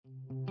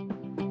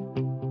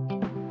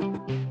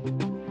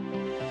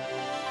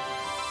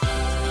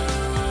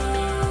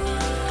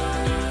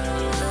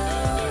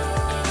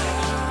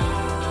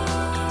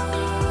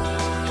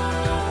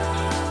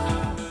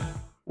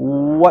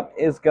What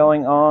is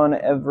going on,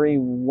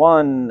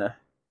 everyone?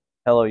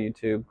 Hello,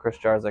 YouTube. Chris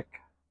Jarzik,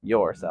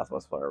 your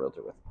Southwest Florida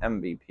realtor with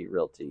MVP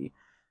Realty,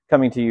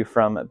 coming to you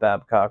from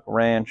Babcock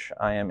Ranch.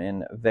 I am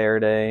in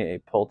Verde, a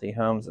Pulte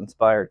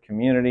Homes-inspired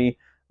community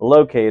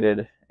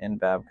located in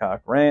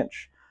Babcock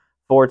Ranch.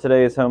 For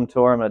today's home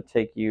tour, I'm going to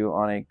take you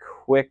on a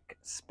quick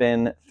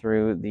spin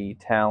through the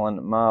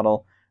Talon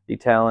model. The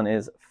Talon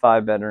is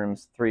 5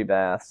 bedrooms, 3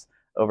 baths,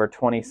 over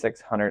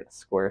 2,600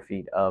 square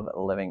feet of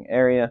living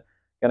area.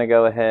 Gonna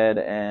go ahead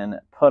and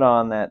put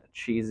on that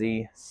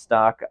cheesy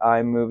stock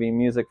iMovie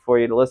music for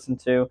you to listen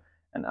to,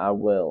 and I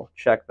will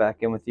check back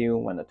in with you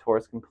when the tour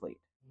is complete.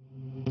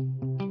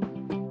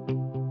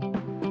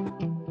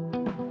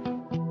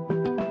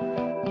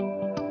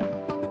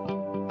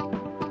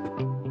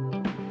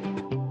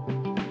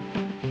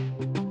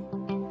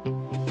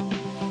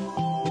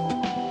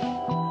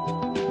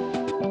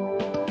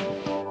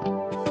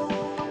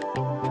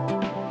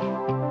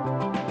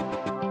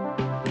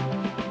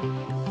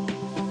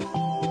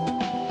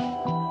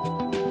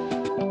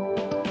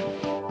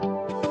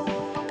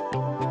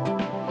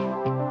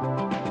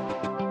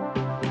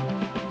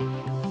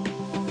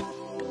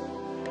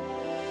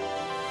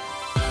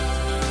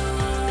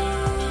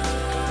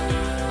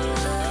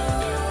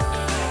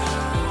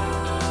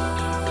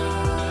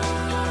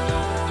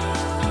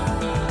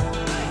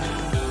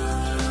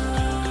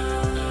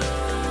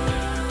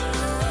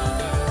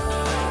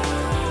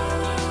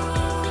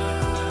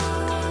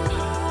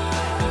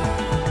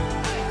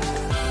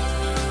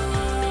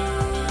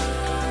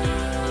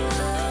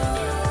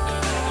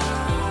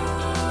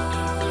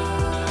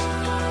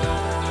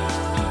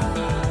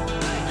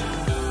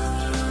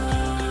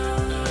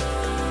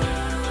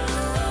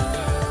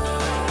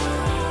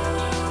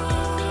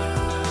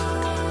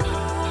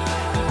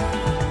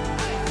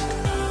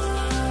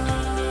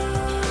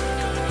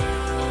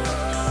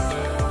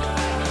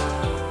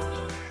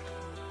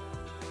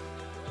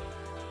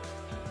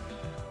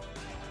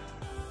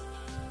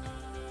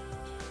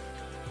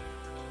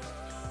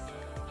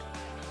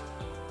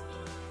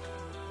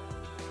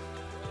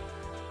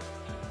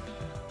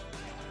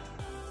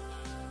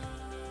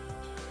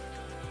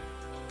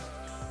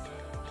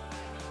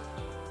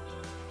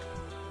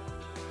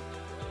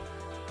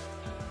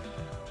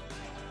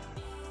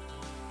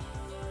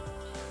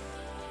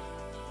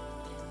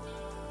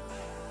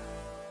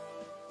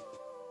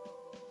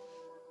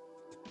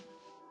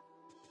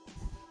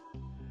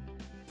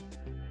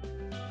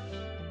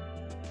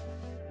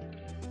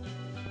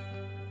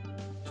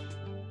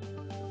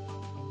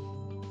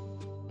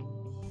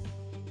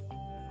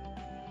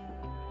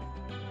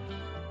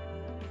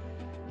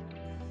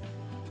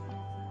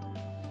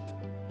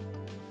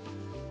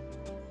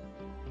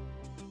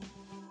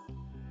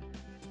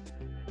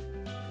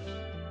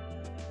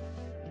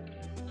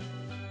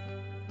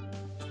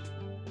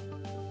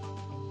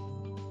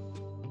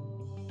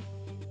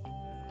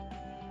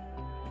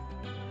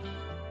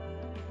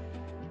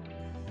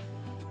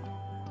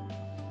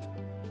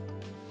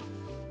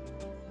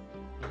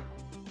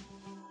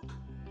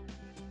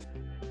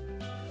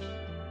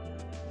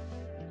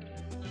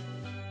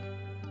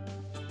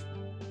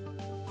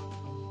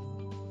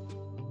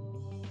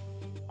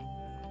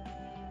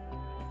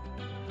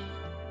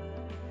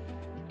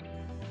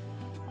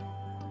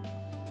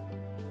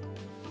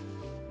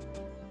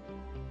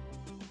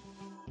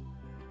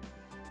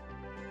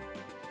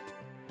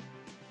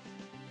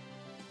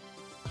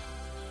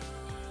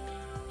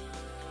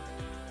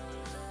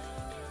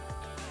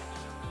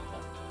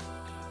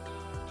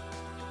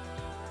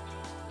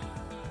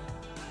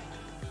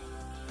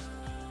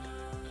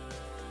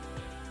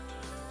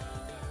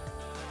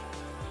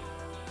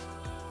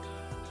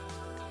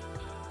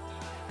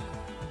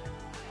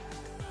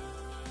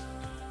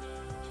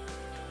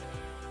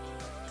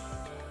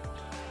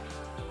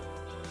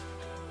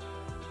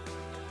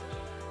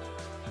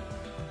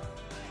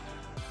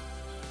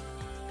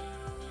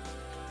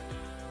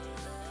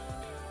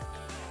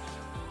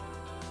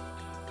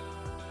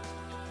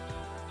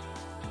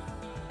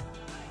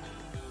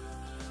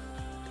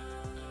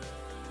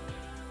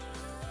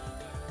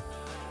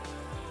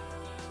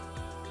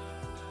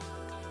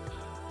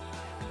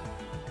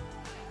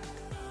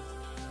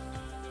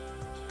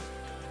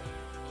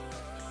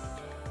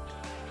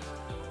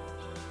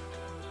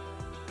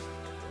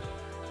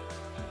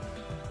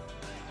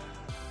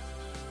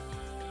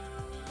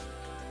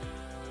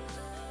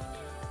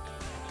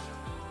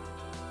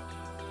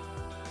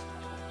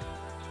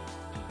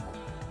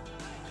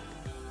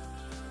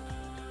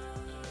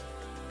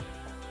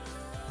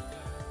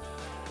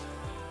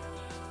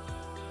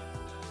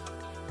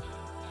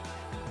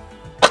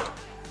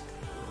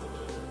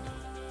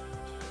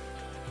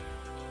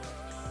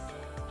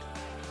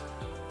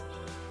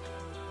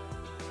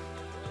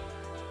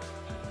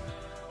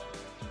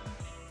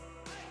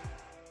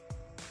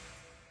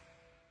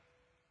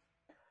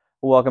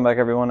 Welcome back,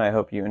 everyone. I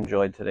hope you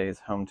enjoyed today's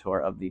home tour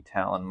of the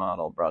Talon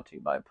model, brought to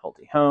you by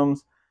Pulte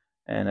Homes.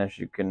 And as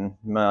you can,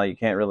 well, you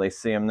can't really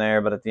see them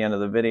there, but at the end of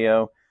the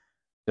video,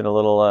 did a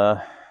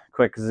little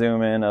quick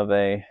zoom in of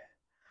a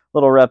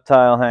little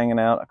reptile hanging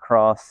out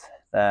across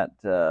that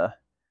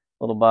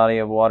little body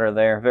of water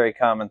there. Very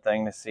common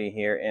thing to see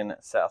here in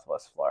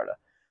Southwest Florida.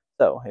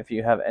 So if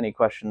you have any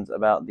questions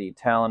about the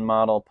Talon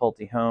model,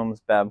 Pulte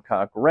Homes,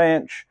 Babcock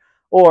Ranch,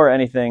 or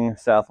anything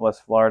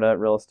Southwest Florida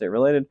real estate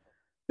related,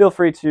 feel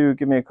free to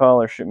give me a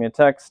call or shoot me a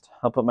text.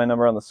 I'll put my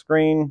number on the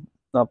screen.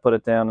 I'll put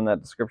it down in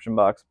that description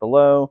box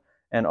below,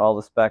 and all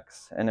the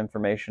specs and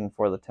information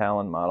for the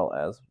Talon model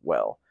as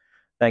well.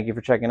 Thank you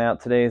for checking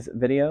out today's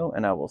video,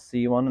 and I will see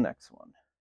you on the next one.